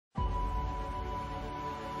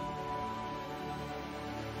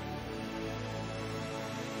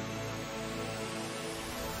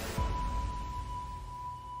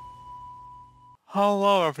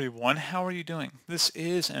Hello everyone, how are you doing? This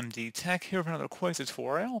is MD Tech here for another quick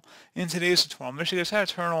tutorial. In today's tutorial, I'm going to show you guys how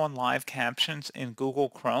to turn on live captions in Google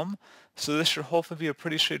Chrome. So this should hopefully be a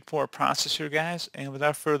pretty straightforward process here, guys. And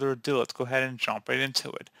without further ado, let's go ahead and jump right into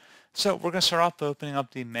it. So we're going to start off by opening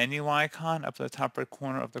up the menu icon up at the top right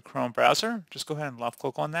corner of the Chrome browser. Just go ahead and left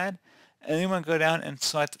click on that. And then you want to go down and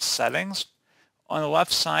select Settings. On the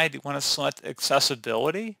left side, you want to select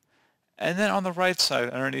Accessibility. And then on the right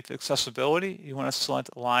side, underneath accessibility, you want to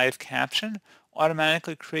select live caption.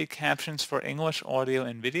 Automatically create captions for English, audio,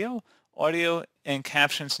 and video. Audio and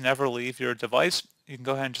captions never leave your device. You can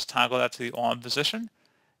go ahead and just toggle that to the on position.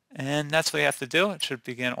 And that's what you have to do. It should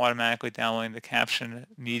begin automatically downloading the caption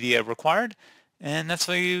media required. And that's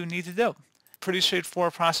what you need to do. Pretty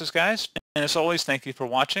straightforward process, guys. And as always, thank you for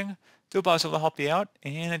watching. Do hope I was able to help you out.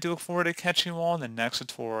 And I do look forward to catching you all in the next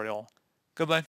tutorial. Goodbye.